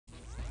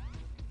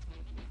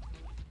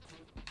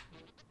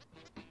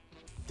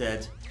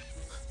Dead.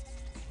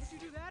 What'd you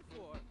do that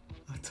for?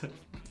 I don't.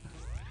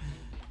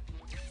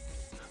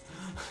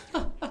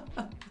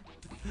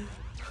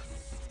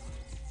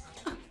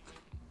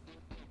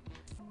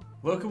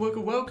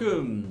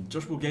 Welcome!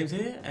 JoshPaulGames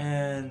here,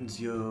 and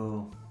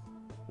you're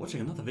watching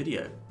another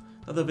video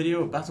of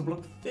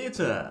Battleblock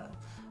Theatre.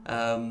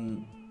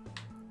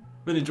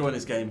 Really enjoying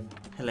this game.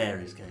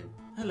 Hilarious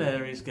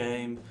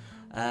game.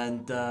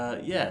 And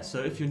yeah,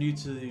 so if you're new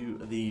to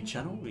the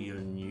channel, or you're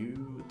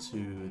new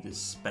to this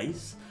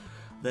space,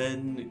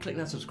 then click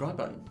that subscribe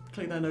button,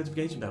 click that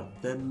notification bell,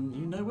 then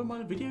you know when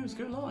my videos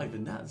go live,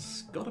 and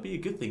that's got to be a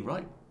good thing,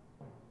 right?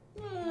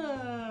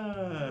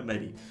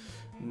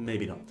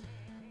 Maybe not.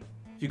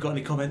 If you've got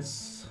any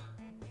comments,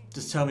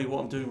 just tell me what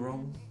I'm doing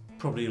wrong,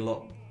 probably a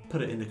lot.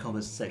 Put it in the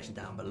comments section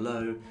down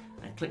below,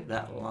 and click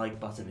that like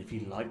button if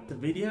you liked the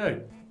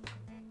video.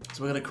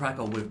 So we're going to crack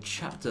on with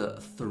chapter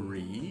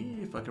 3,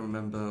 if I can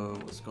remember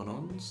what's gone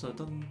on. So I've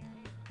done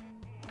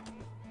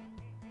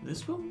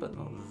this one, but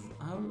not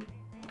how.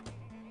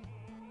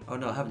 Oh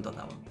no, I haven't done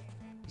that one.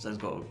 So it's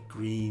got a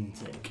green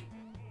tick.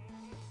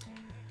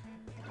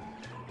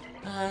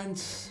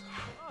 And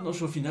I'm not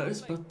sure if you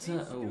noticed, but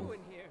oh,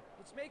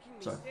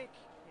 sorry.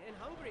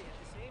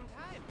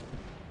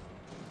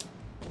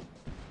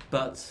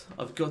 But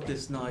I've got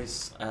this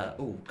nice.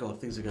 Oh god,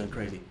 things are going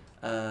crazy.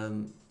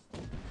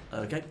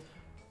 Okay.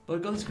 But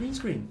I've got this green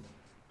screen.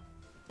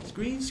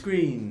 Green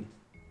screen.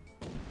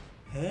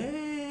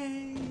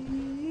 Hey,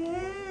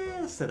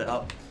 yeah. Set it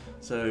up.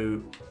 So,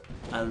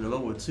 and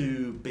along with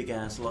two big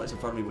ass lights in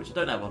front of me, which I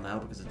don't have on now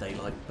because of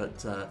daylight,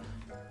 but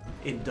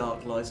in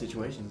dark light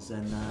situations,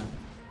 then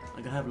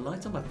I'm gonna have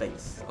light on my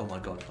face. Oh my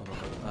god.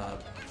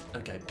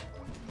 Okay.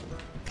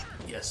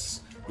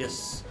 Yes.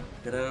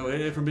 Get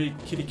away from me,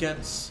 kitty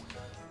cats.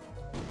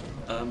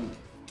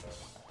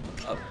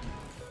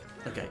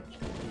 Okay.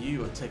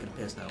 You are taking a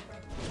piss now.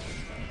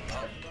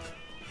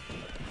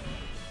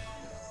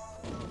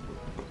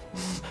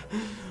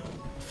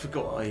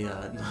 Forgot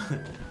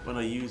when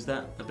I use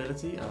that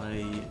ability,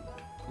 Ooh,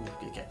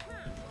 okay.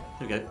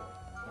 Here we go.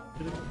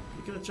 You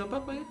gonna jump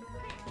up, are you?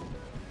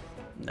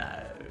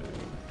 No.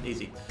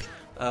 Easy.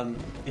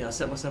 Yeah, I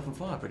set myself on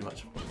fire pretty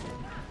much.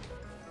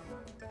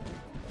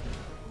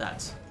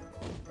 That.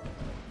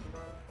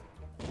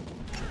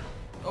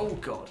 Oh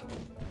god.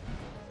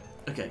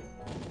 Okay.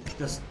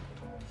 Just.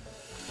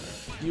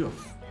 You are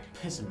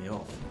pissing me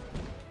off.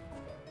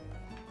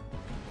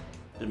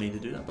 Didn't mean to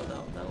do that, but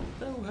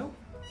that'll help.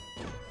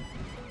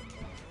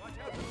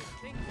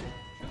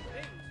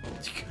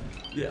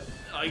 Yeah,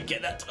 I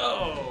get that.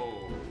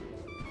 Oh.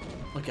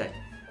 Okay.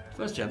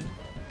 First gem.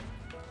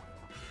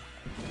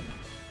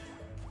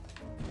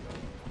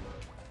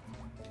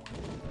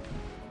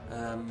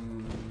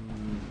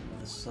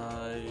 The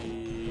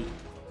side.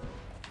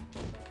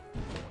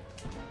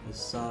 This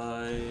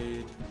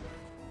side.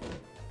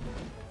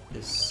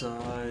 This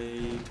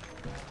side.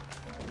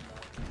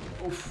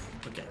 Oof.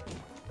 Okay.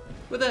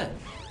 We're there.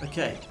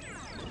 Okay.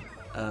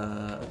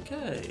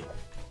 Okay.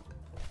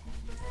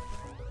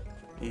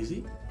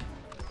 Easy.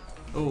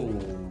 Oh.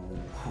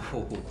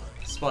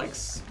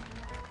 Spikes.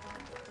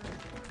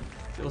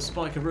 Little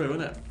spikeroo,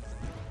 isn't it?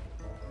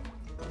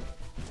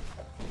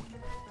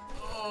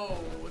 Oh,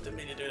 didn't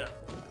mean to do that.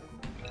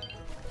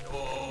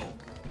 Oh.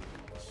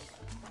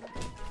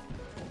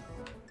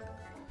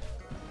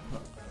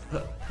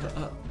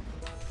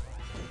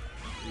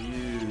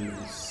 You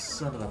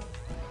son of a.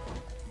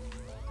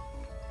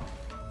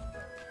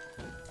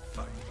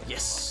 Fuck.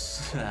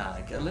 Yes!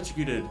 Get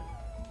electrocuted,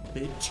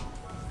 bitch.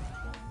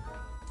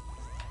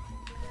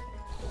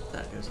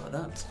 That goes like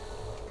that.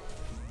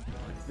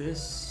 Like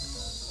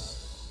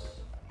this.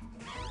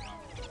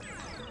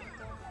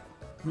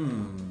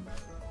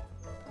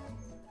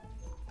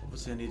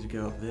 Obviously I need to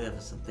go up there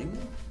for something.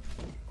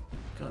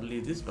 Can't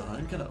leave this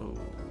behind, can I? Oh.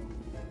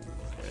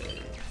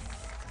 Okay.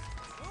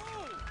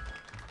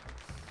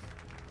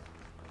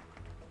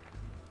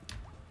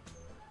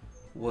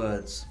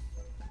 Words.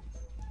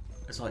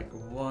 It's like,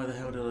 why the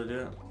hell did I do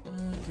it?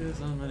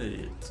 Because I'm an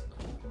idiot.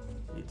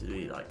 Need to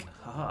be like,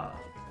 haha.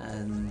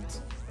 And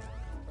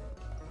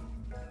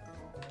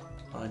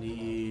I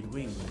need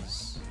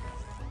wings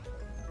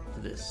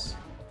for this.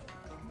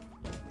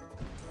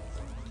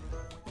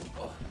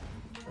 Oh,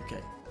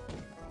 okay.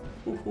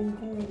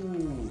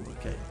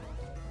 Okay.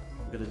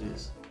 We're gonna do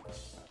this.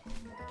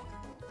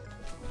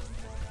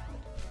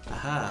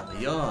 Aha, the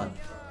yarn.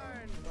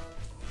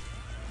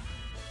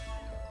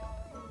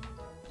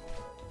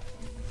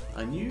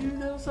 I knew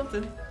there was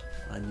something.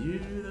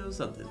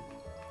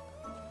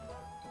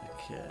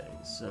 Okay,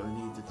 so we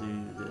need to do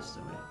this,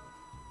 don't we?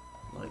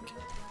 Like.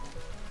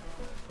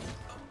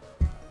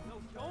 No,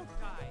 don't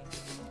die.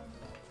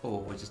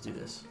 Or we just do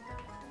this.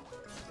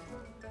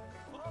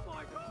 Oh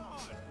my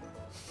god.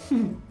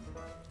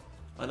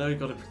 I know you've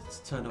got to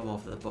turn them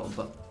off at the bottom,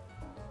 but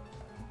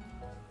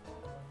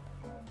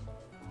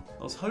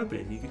I was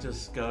hoping you could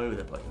just go with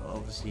it, but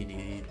obviously you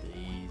need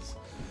these.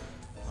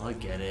 I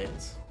get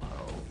it.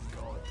 Oh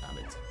god damn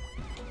it.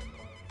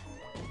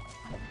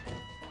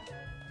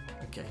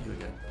 Okay, here we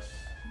go.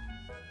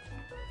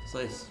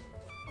 What's this?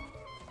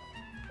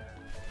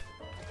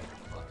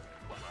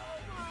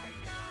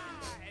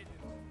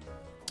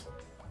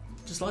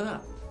 Just like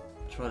that.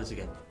 Try this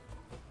again.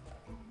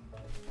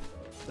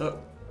 Oh.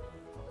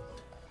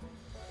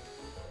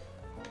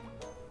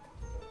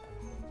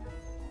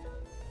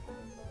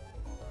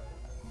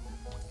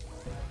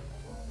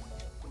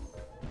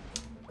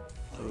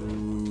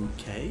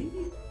 Okay.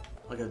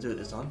 I gotta do it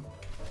this time.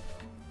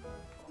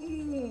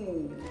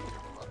 Ooh.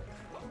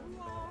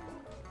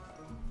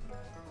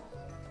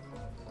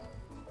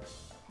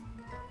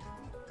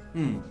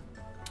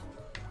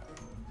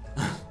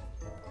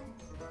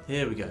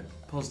 Here we go.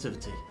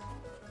 Positivity.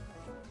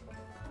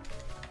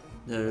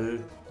 No.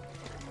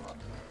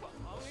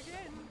 Wrong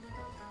again.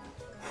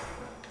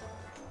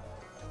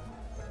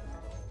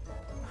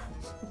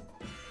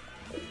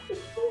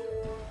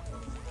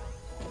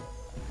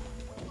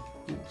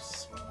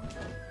 Oops.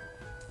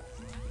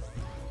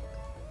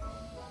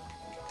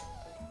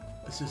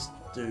 Let's just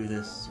do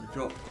this.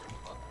 Drop.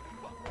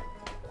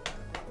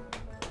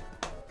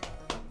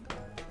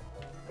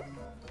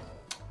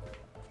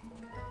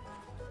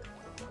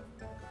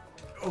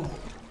 Oh.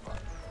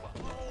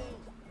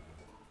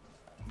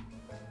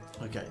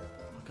 Okay.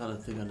 I kind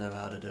of think I know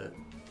how to do it.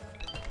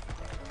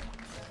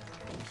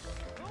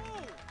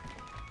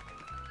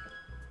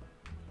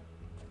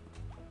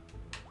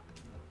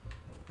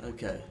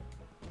 Okay.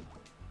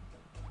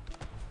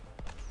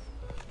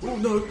 Oh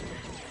no!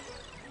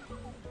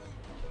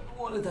 I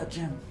wanted that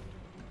gem.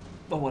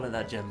 I wanted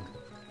that gem.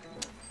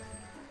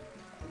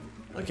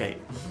 Okay.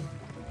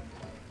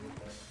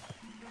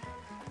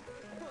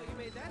 Well, you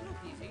made that look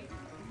easy.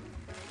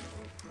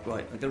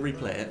 Right, I'm gonna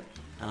replay it,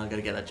 and I'm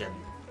gonna get that gem.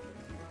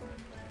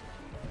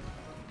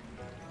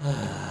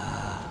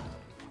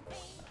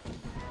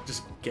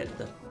 Just get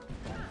the...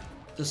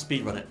 Just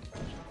speedrun it.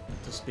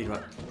 Just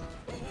speedrun.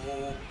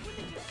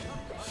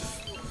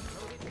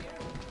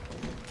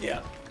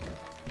 Yeah.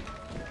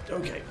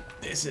 Okay,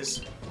 this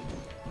is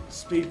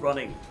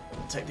speedrunning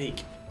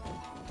technique.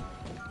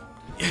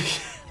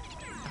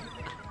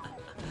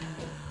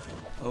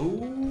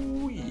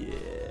 Oh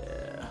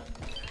yeah.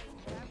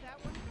 Have that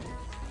one?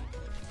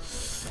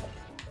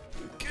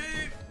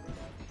 Okay.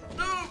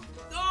 No.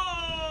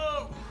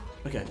 No.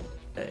 Okay.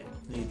 Hey,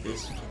 need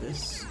this for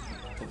this,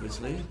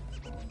 obviously.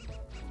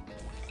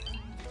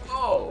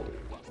 Oh.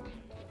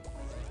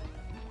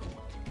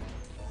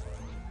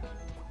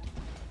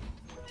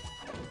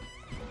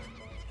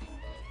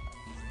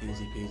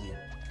 Easy peasy.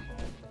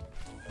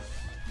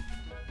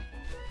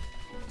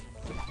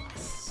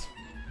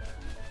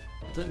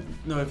 I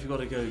don't know if you've got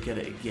to go get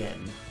it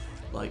again,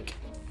 like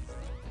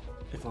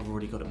if I've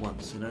already got it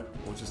once, you know,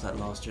 or just that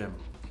last gem.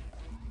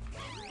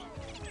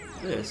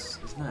 This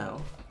is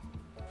now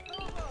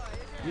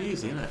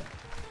easy, isn't it?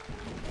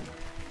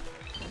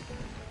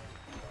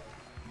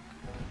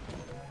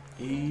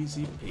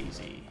 Easy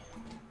peasy.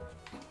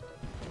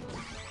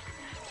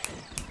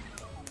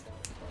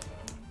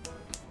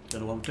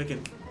 Don't know what I'm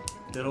clicking.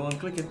 Don't know what I'm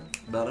clicking,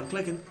 but I'm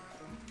clicking.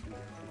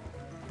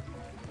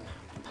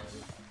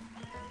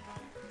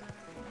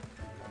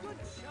 Good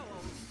show,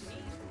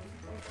 Steve.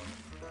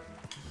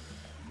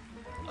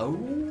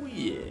 Oh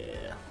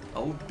yeah,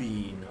 old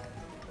bean.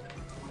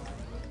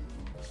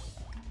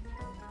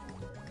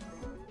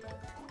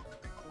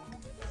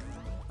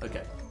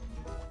 Okay.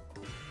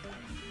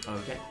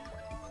 Okay.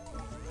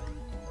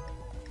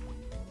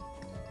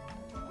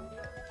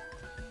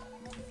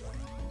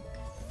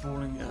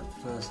 Falling at the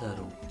first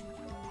hurdle.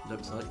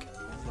 Looks like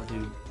if I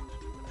do,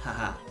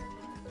 haha.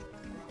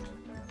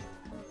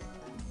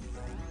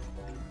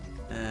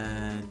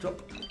 And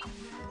drop.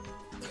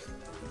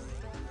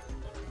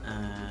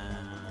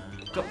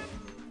 And drop.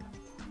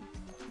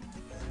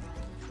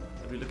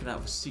 I'll be looking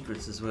out for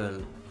secrets as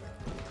well.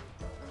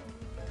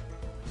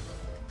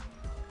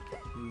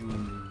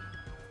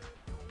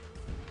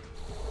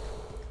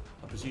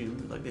 I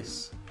presume like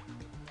this.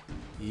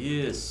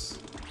 Yes.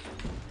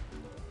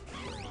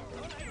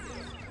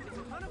 It's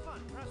a ton of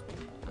fun, trust me.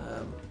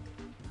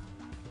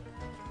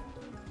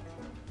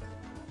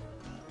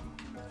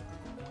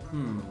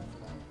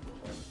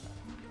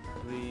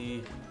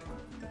 We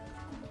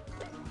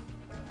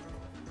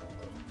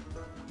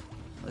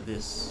like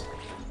this,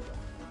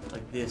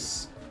 like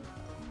this.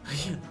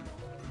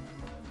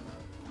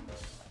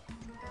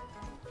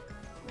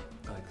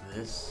 Like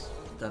this.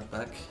 Put that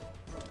back.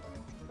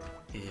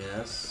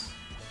 Yes.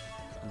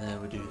 And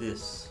then we do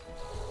this.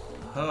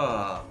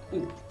 Aha!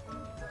 Ooh.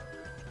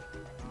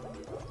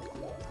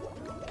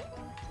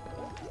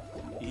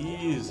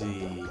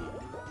 Easy.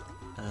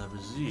 And I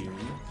presume.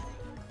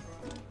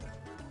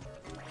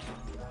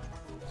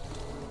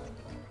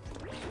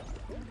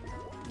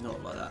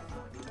 Not like that.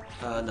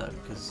 No,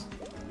 because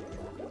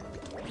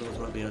otherwise I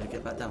won't be able to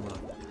get back down, will I?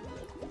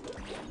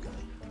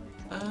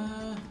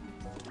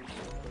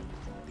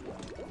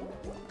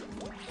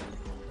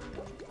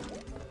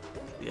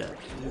 Yeah,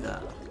 do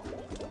that.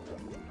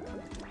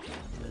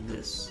 And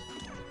this.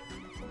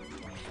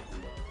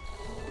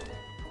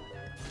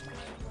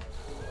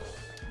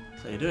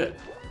 So you do it.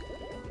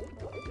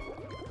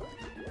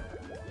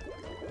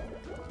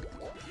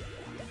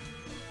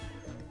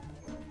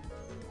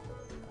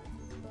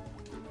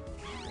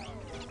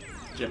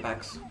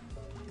 Jetpacks.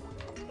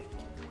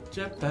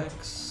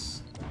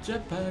 Jetpacks.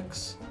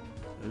 Jetpacks.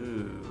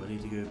 Ooh, I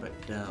need to go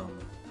back down.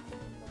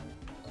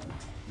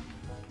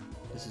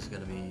 This is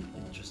going to be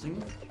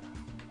interesting.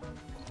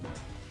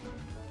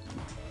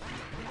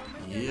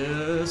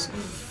 Yes!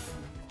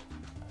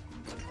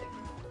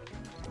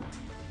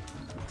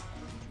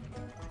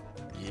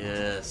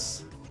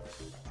 Yes!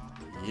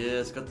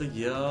 Yes, got the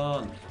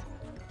yarn!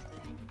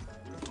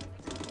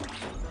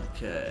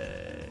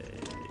 Okay,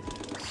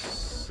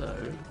 so...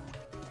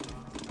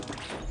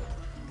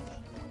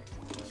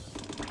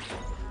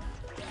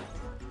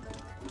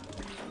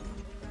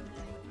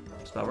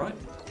 That's about right.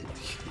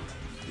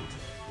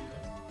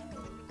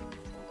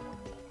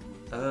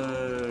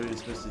 Oh, you're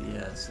supposed to,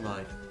 yeah,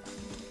 slide.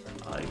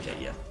 Okay,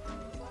 yeah.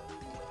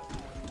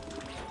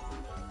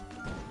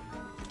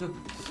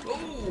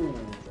 Oh,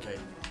 okay.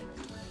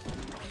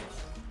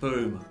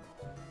 Boom.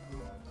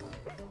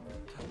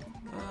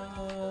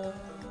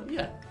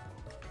 Yeah.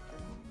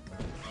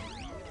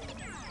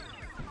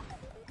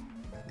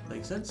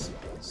 Makes sense.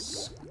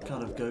 Let's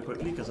kind of go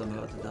quickly because I'm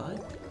about to die.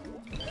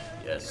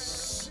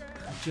 Yes.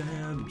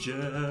 Jam,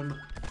 jam.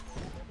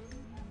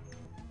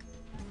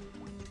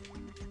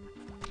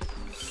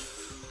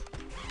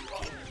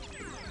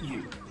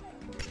 You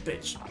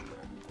bitch.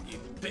 You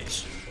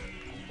bitch.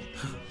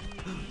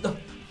 No.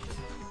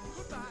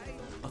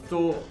 I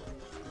thought...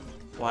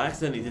 Well, I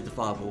accidentally did the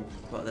fireball,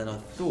 but then I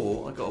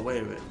thought I got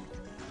away with it.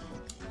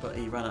 But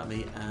he ran at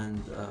me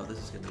and this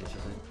is going to be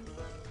interesting.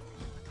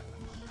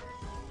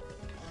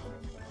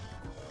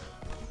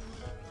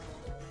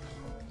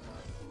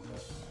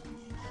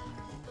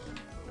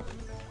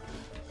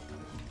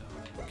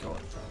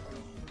 God.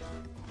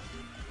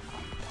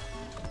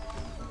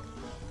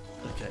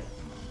 Okay.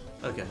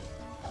 Okay.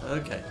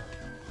 Okay.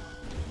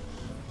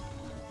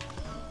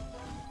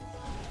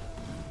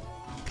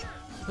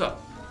 Oh.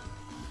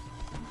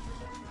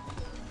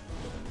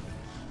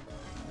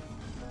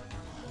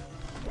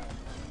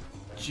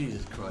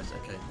 Jesus Christ,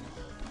 okay.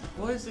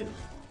 Why is it...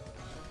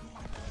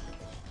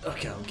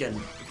 Okay, I'm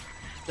getting...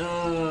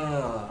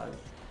 I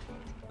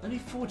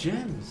need 4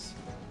 gems.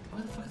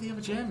 Where the fuck are the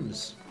other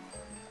gems?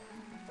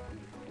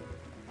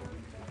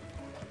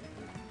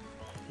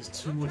 There's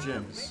 2 more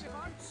gems.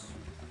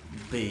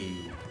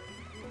 B.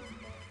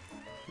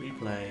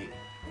 Replay.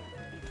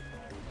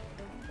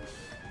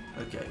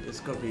 Okay, there's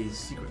gotta be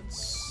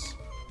secrets.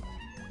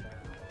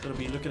 Gotta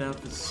be looking out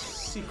for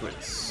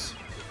secrets.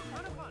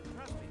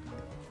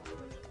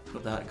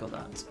 Got that, got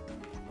that.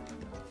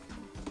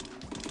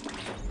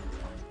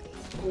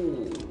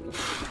 Oh.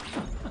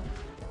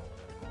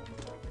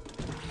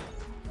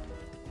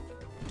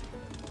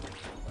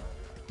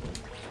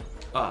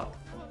 Oh.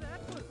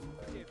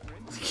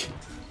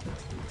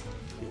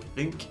 You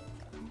think?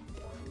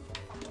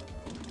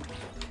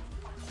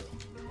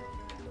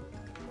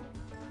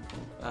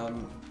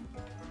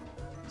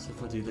 So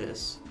if I do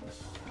this.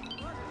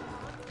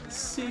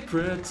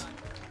 Secret!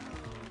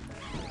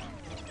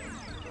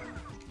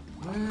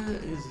 Where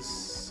is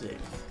the 6th?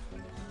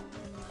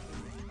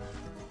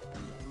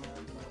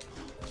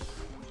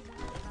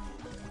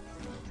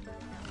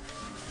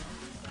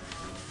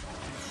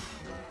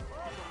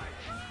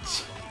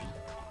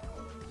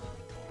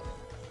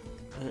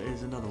 There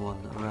is another one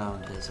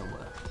around here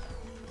somewhere.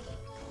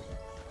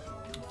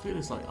 I feel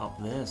it's like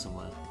up there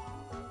somewhere.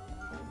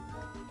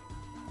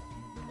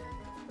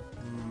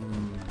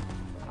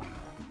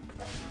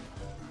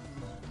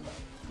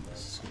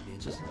 This is going to be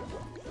interesting.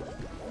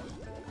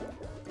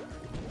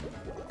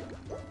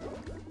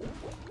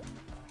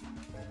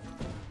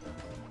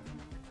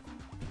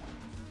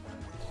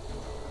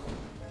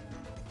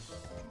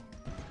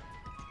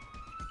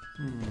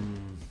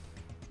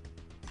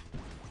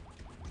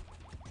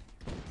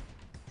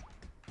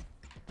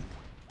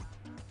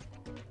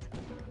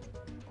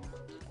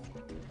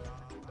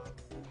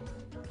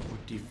 What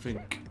do you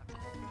think?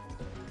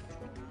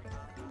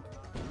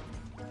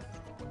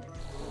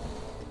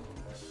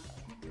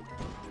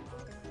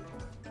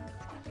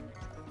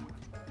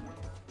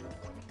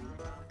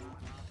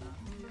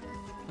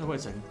 Oh, wait a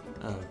second.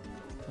 Oh,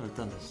 I've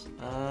done this.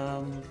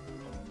 I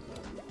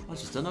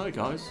just don't know,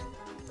 guys.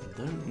 I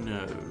don't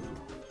know.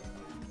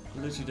 I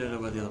literally don't know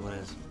where the other one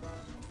is.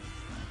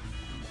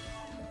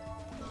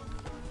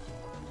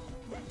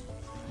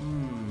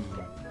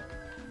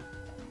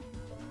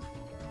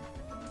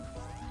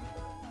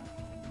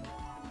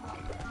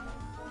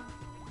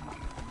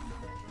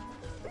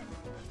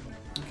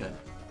 Okay.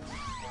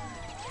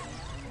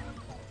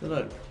 Don't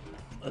know.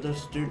 I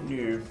just don't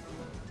know.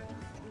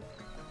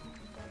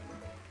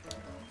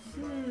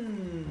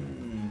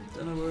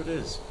 Don't know where it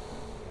is.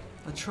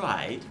 I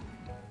tried.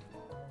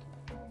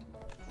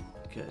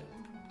 Okay.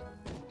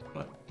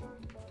 Right.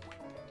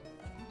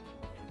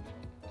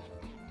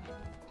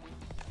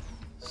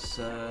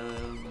 So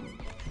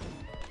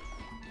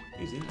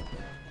easy.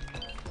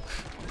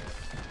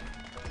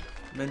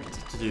 Meant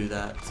to do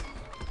that.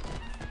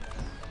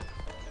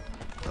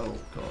 Oh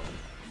god.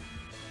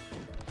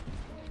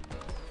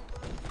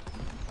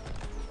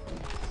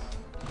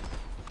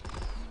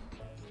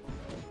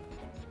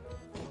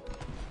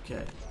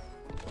 Okay.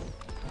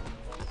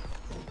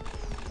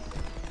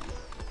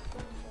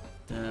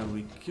 There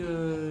we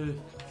go.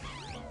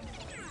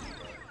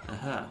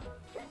 Aha.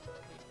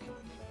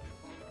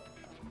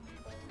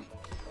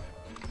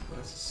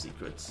 Where's the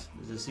secret?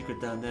 There's a secret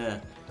down there.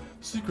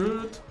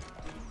 Secret!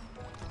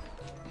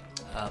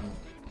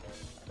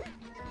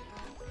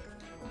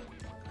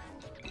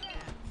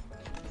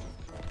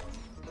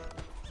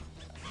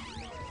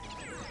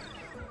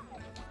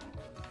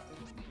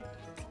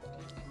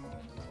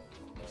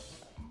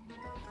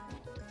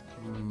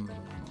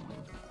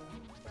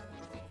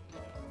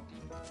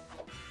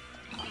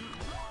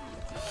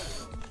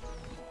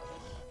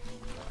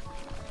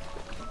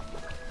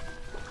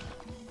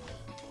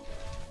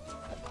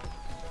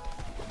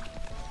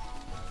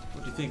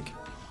 What do you think?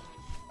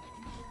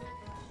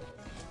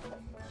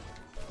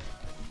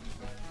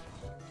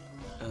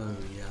 Oh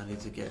yeah, I need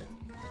to get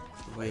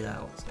the way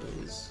out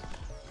is...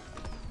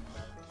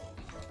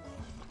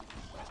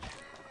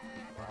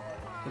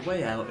 The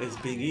way out is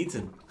being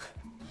eaten.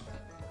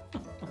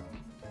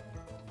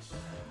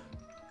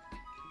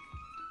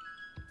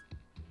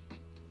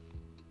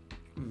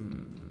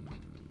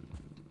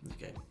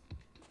 Okay.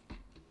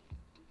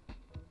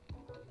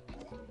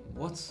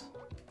 What?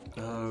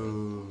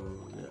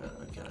 Oh, yeah,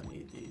 okay, I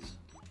need these.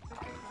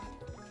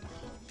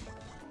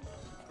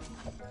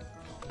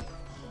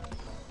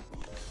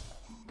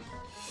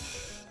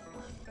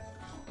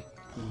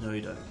 No,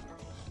 you don't.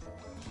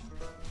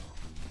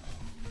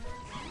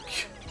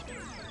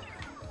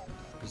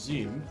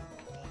 Presume.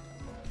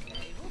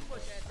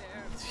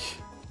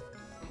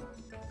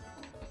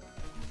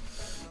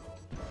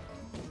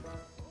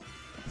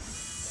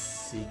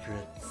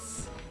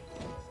 Secrets.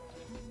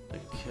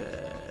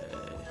 Okay.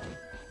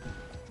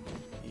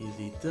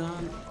 Easy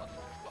done.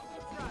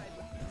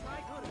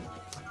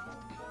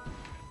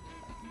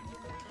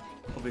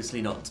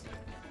 Obviously not.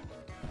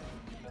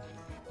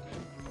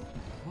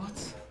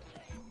 What?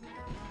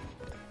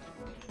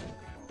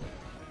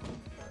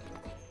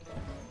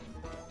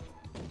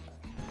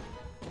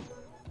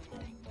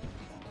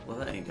 Well,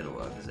 that ain't gonna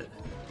work, is it?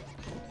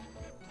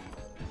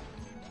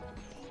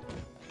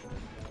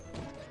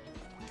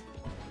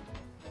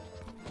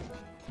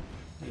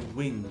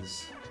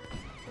 Wings,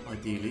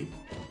 ideally.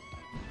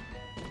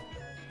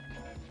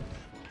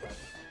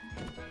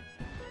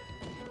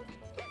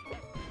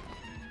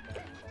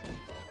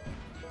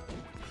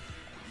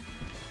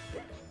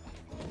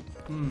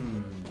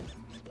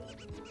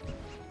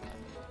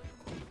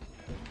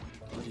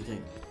 What do you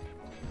think?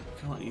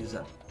 Can't use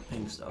that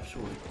pink stuff,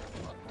 surely.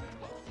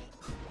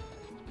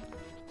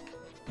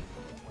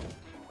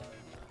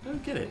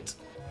 Don't get it.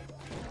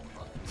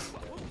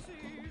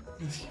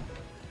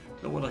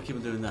 Not what I keep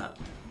on doing that.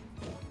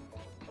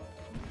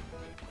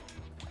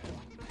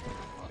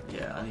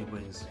 Yeah, I need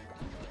wings.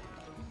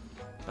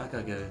 Back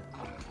I go.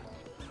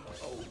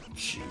 Oh,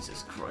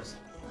 Jesus Christ.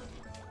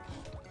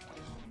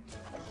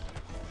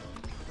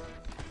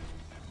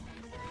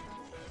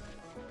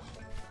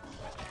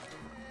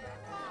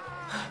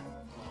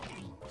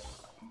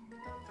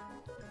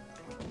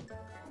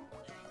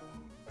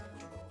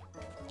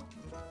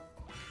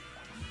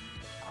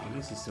 At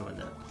least he's still in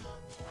there.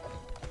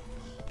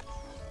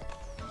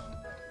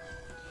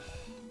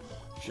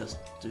 Just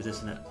do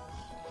this in it.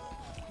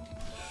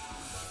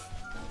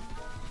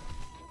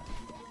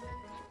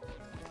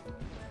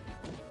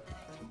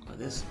 Like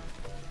this.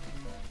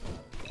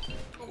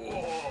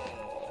 Whoa.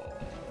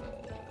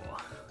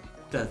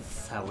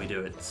 That's how we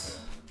do it.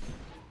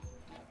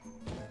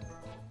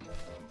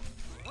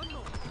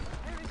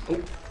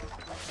 Oh.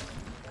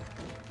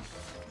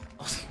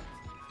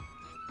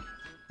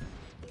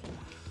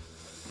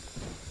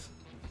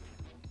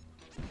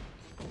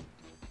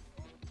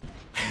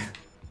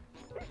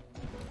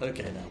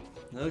 Okay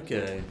now.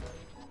 Okay.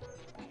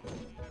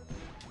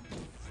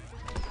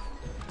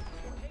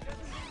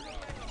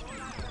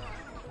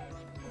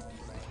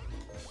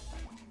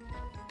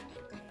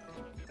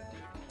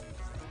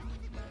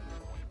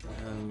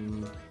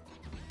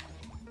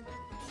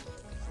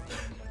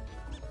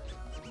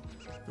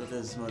 But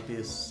there might be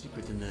a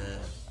secret in there.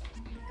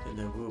 And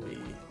there will be.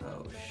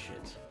 Oh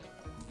shit.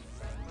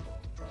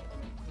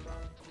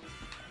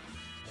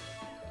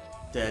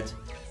 Dead.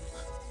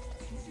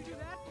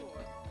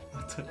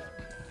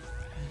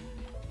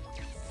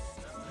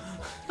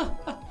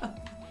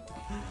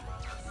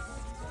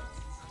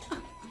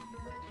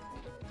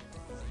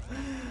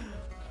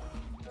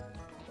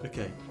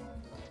 Okay.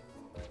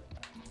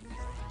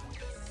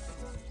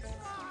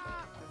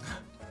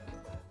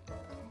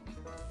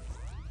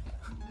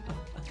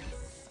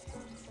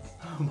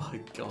 Oh my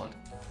god.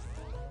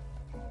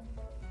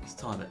 Let's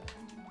time it.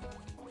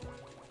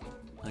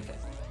 Okay.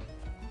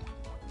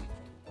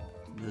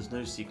 There's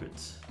no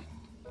secrets.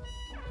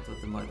 I thought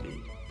there might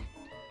be.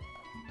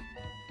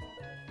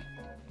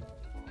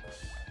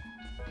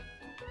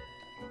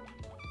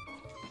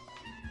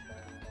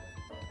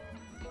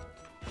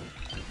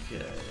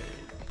 Okay.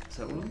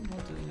 So all I'm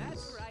doing is...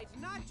 That's right,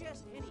 not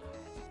just any cat,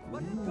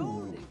 but a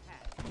golden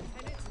cat.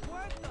 And it's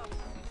worth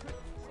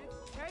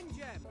 10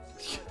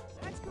 gems.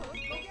 That's good,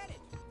 go get it.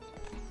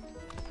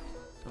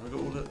 Have I got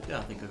all the... Yeah,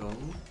 I think I got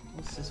all...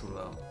 What's this all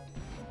about?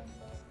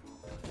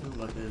 I feel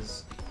like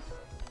there's...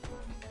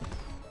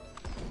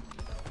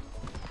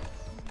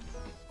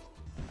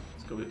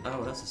 It's got to be...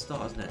 Oh, that's the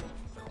start, isn't it?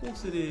 Of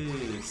course it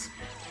is!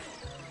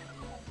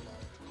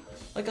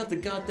 I got the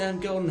goddamn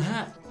golden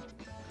hat!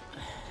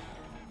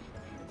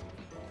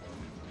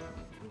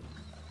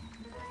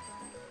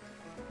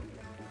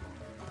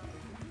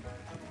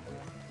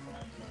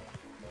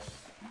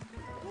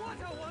 What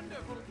a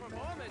wonderful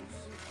performance!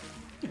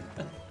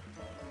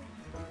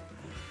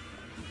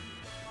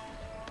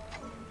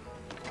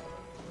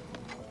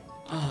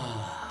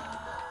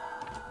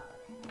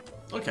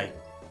 Okay.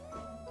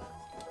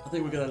 I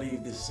think we're going to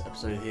leave this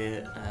episode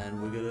here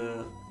and we're going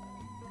to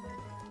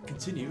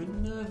continue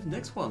in the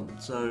next one.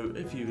 So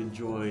if you've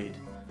enjoyed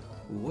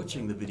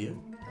watching the video,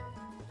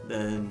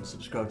 then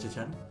subscribe to the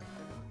channel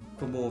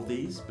for more of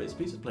these bits and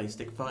pieces. Play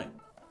Stick Fight,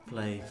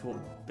 play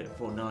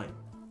Fortnite,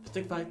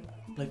 Stick Fight,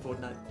 play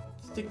Fortnite,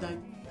 Stick Night,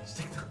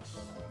 Stick Night.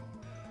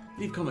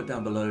 Leave a comment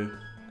down below,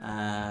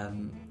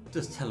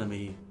 just telling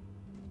me,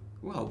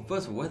 well,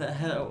 first of all, where the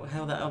hell,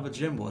 how that other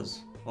gem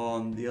was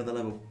on the other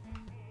level,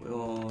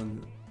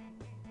 on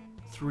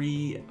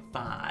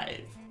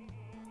 3-5.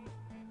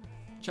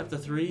 Chapter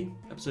 3,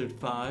 episode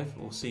 5,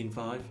 or scene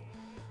 5.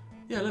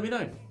 Yeah, let me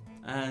know.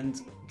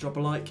 And drop a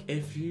like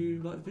if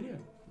you like the video.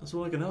 That's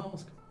all I can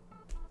ask.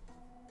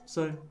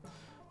 So,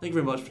 thank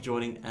you very much for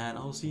joining, and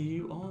I'll see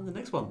you on the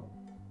next one.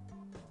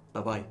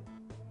 Bye-bye.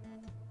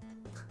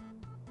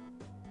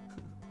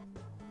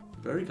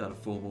 Very kind of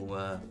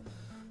formal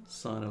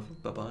sign off.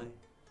 Bye-bye.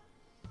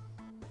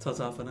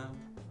 Ta-ta for now.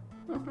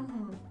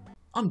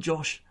 I'm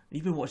Josh.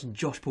 You've been watching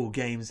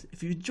JoshPaulGames.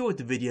 If you enjoyed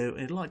the video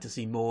and you'd like to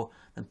see more,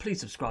 then please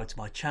subscribe to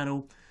my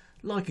channel,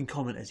 like and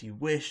comment as you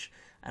wish,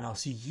 and I'll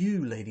see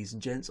you, ladies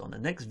and gents, on the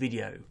next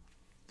video.